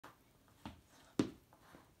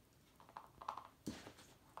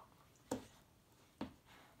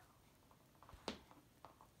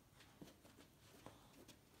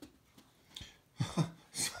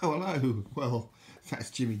Oh, hello. Well, that's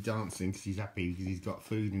Jimmy dancing because he's happy because he's got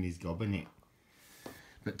food in his gob, isn't it?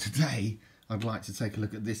 But today, I'd like to take a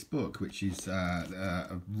look at this book, which is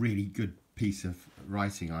a really good piece of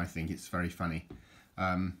writing, I think. It's very funny.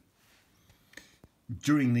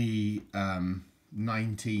 During the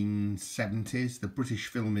 1970s, the British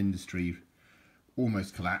film industry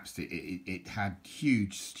almost collapsed. It had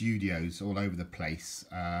huge studios all over the place,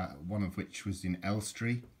 one of which was in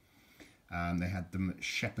Elstree. They had them at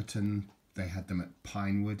Shepperton, they had them at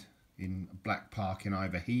Pinewood, in Black Park in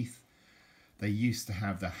Ivor Heath. They used to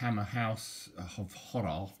have the Hammer House of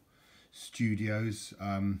Horror studios.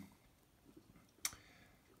 I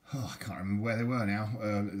can't remember where they were now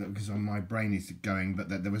because my brain is going, but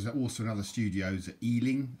there was also another studios at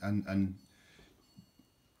Ealing and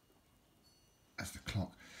that's the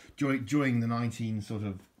clock. During the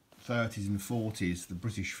 1930s and 40s, the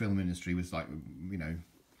British film industry was like, you know,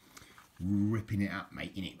 ripping it up,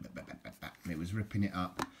 making it. It was ripping it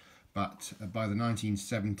up. But by the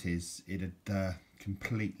 1970s, it had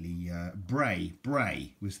completely... Bray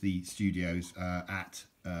was the studios for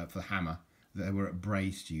the Hammer. They were at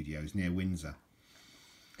Bray Studios near Windsor.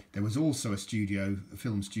 There was also a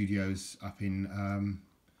film studios up in...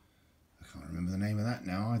 I can't remember the name of that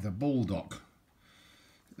now either. Baldock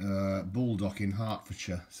in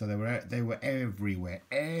Hertfordshire. So they were everywhere.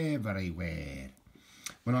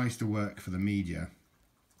 When I used to work for the media,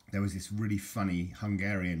 there was this really funny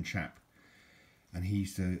Hungarian chap, and he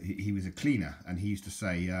was a cleaner, and he used to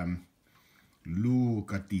say,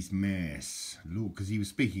 "Look at this mess." Look, because he was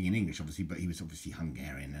speaking in English, obviously, but he was obviously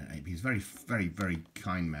Hungarian. He was very, very, very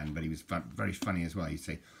kind man, but he was very funny as well. He'd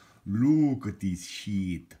say, "Look at this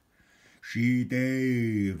shit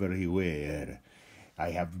everywhere.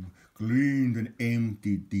 I have cleaned and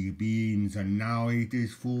emptied the bins, and now it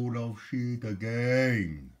is full of shit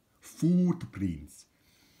again. Footprints.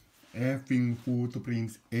 Effing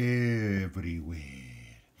footprints everywhere."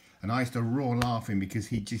 And I used to roar laughing because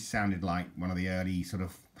he just sounded like one of the early sort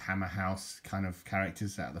of Hammer House kind of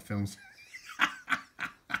characters out of the films.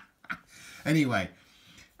 Anyway,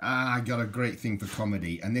 I got a great thing for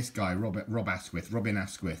comedy, and this guy, Robin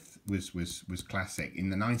Askwith, was classic. In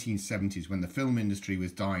the 1970s, when the film industry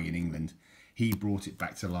was dying in England, he brought it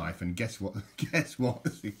back to life. And guess what?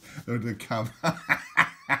 The cover.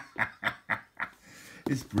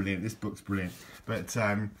 It's brilliant. This book's brilliant. But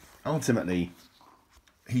ultimately,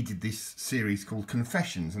 he did this series called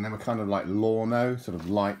Confessions, and they were kind of like Lorno, sort of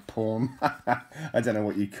light porn. I don't know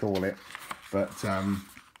what you call it, but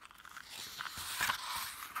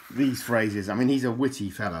these phrases. I mean, he's a witty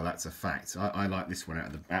fella. That's a fact. I like this one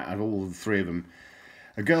out of all the three of them.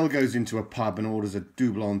 A girl goes into a pub and orders a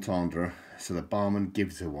double entendre, so the barman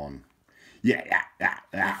gives her one. Yeah.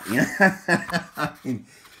 I mean,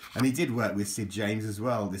 and he did work with Sid James as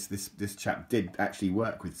well. This chap did actually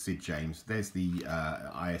work with Sid James. There's the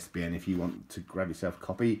ISBN if you want to grab yourself a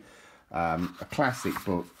copy. A classic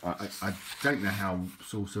book. I don't know how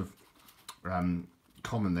sort of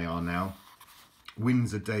common they are now.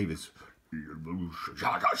 Windsor Davis.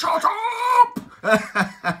 Shut up!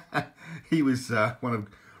 He was one of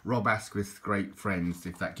Rob Askwith's great friends,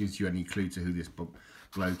 if that gives you any clue to who this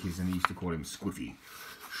bloke is, and he used to call him Squiffy,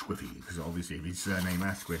 because obviously of his surname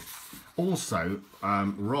Askwith. Also,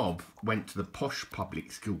 Rob went to the posh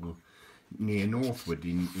public school near Northwood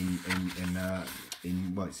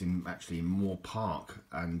actually in Moore Park,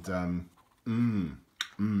 and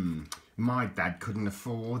my dad couldn't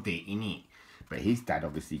afford it, innit? But his dad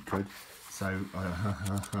obviously could. So,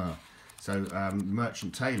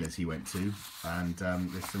 Merchant Taylors he went to, and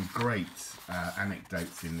there's some great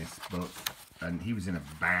anecdotes in this book. And he was in a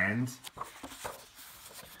band.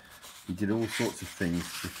 He did all sorts of things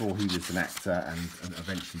before he was an actor, and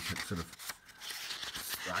eventually sort of,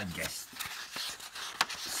 I guess,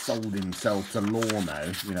 sold himself to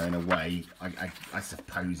Lorno, you know, in a way. I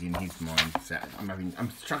suppose in his mindset. I'm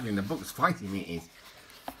struggling. The book's fighting me, it is.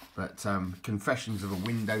 But Confessions of a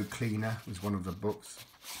Window Cleaner was one of the books.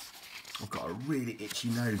 I've got a really itchy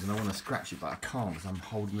nose and I want to scratch it, but I can't because I'm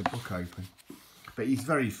holding the book open. But he's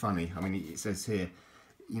very funny. I mean, it says here,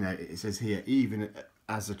 you know, it says here, even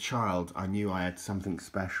as a child, I knew I had something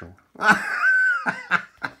special.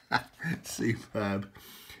 Superb.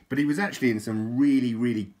 But he was actually in some really,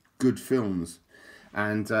 really good films.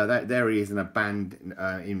 And there he is in a band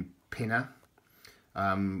in Pinner.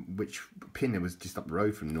 Which Pinner was just up the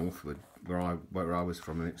road from Northwood, where I was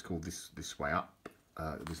from, and it's called This Way Up.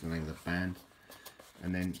 It was the name of the band.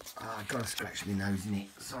 And then I got to scratch my nose in it.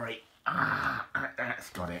 Sorry. That's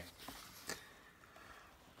got it.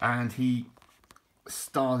 And he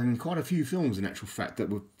starred in quite a few films, in actual fact, that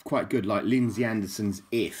were quite good, like Lindsay Anderson's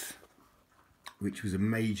If, which was a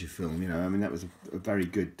major film, you know. I mean, that was a very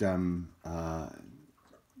good,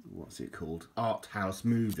 what's it called? Art house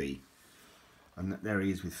movie. And there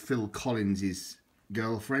he is with Phil Collins'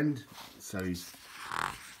 girlfriend. So he's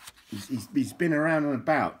been around and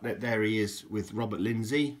about. There he is with Robert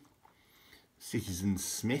Lindsay, Citizen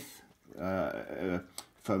Smith.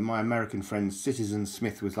 For my American friends, Citizen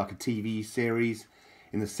Smith was like a TV series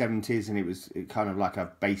in the 70s, and it was kind of like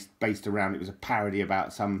based around, it was a parody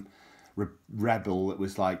about some rebel that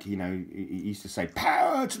was like, you know, he used to say,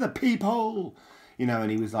 "Power to the people!" You know,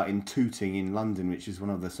 and he was like in Tooting in London, which is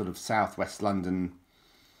one of the sort of southwest London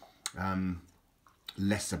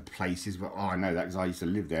lesser places. But I know that because I used to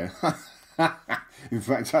live there. In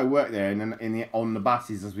fact, I worked there on the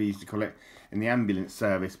buses, as we used to call it, in the ambulance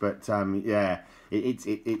service. But yeah,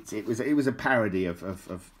 it was a parody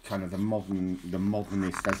of kind of the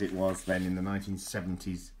modernist as it was then in the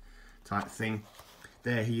 1970s type thing.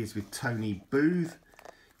 There he is with Tony Booth.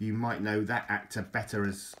 You might know that actor better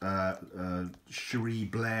as Cherie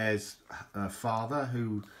Blair's father,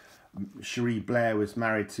 who Cherie Blair was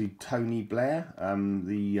married to Tony Blair,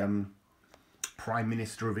 the Prime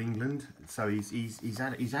Minister of England. So he's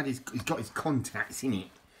got his contacts in it,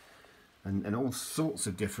 and all sorts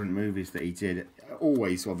of different movies that he did.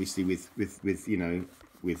 Always, obviously, with you know,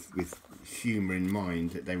 with humour in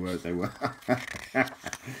mind. That they were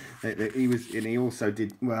he was, and he also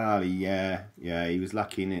did well. He was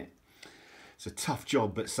lucky in it. It's a tough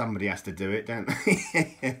job, but somebody has to do it, don't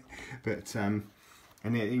they? But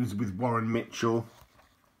and he was with Warren Mitchell,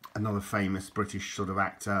 another famous British sort of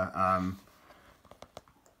actor.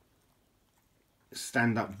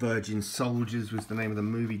 Stand-Up Virgin Soldiers was the name of the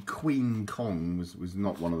movie. Queen Kong was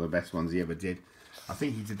not one of the best ones he ever did. I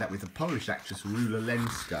think he did that with the Polish actress Rula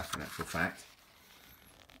Lenska, in actual fact.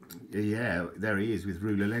 Yeah, there he is with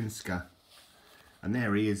Rula Lenska. And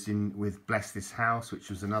there he is with Bless This House, which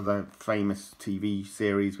was another famous TV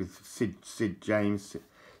series with Sidney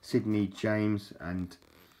James, and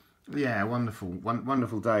yeah,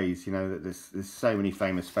 wonderful days. You know, there's so many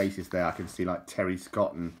famous faces there. I can see like Terry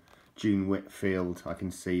Scott and June Whitfield. I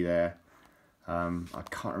can see there. I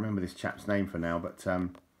can't remember this chap's name for now, but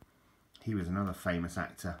he was another famous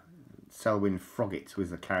actor. Selwyn Froggatt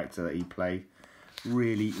was the character that he played.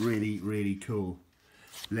 Really cool.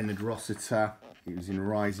 Leonard Rossiter. He was in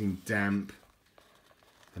Rising Damp.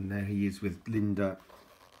 And there he is with Linda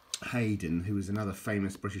Hayden, who was another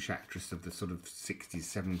famous British actress of the sort of 60s,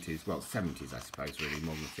 70s. Well, 70s, I suppose, really,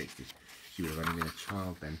 more than the 60s. She would have only been a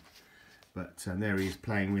child then. But there he is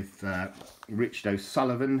playing with Richard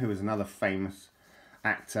O'Sullivan, who was another famous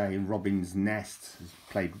actor in Robin's Nest. He's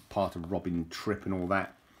played part of Robin Tripp and all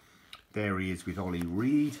that. There he is with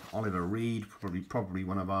Oliver Reed, probably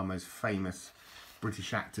one of our most famous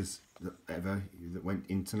British actors that went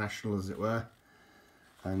international, as it were.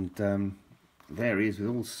 And there he is with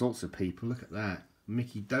all sorts of people. Look at that.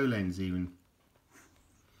 Mickey Dolenz even.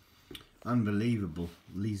 Unbelievable.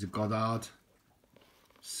 Lisa Goddard.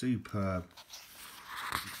 Superb.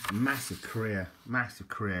 Massive career.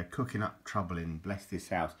 Cooking up trouble in Bless This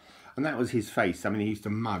House. And that was his face. I mean, he used to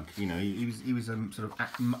mug, you know. He was a sort of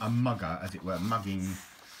a mugger, as it were. Mugging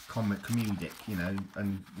comedic, you know.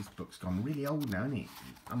 And this book's gone really old now, isn't it?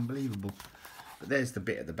 Unbelievable. But there's the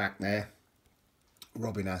bit at the back there.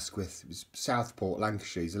 Robin Askwith. It was Southport,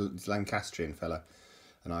 Lancashire. He's a Lancastrian fella.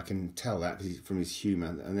 And I can tell that from his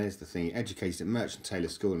humour. And there's the thing. Educated at Merchant Taylor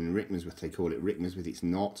School in Rickmansworth. They call it Rickmansworth. It's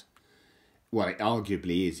not. Well, it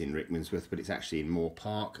arguably is in Rickmansworth, but it's actually in Moor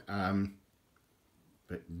Park.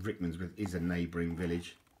 But Rickmansworth is a neighbouring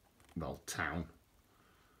village. Well, town.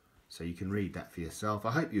 So you can read that for yourself.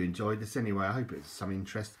 I hope you enjoyed this anyway. I hope it's some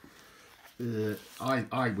interest.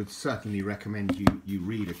 I would certainly recommend you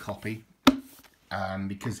read a copy.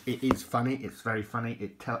 Because it is funny. It's very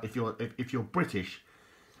funny. If you're British,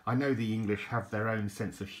 I know the English have their own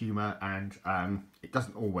sense of humour, and it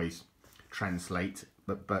doesn't always translate.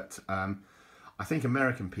 But I think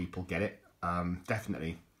American people get it,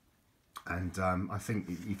 definitely. And I think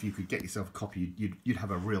if you could get yourself a copy, you'd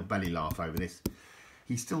have a real belly laugh over this.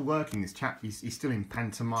 He's still working, this chap. He's still in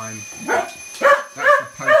pantomime. That's the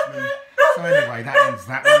postman. So anyway, that ends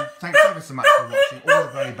that one. Thanks ever so much for watching. All the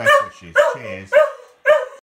very best wishes. Cheers.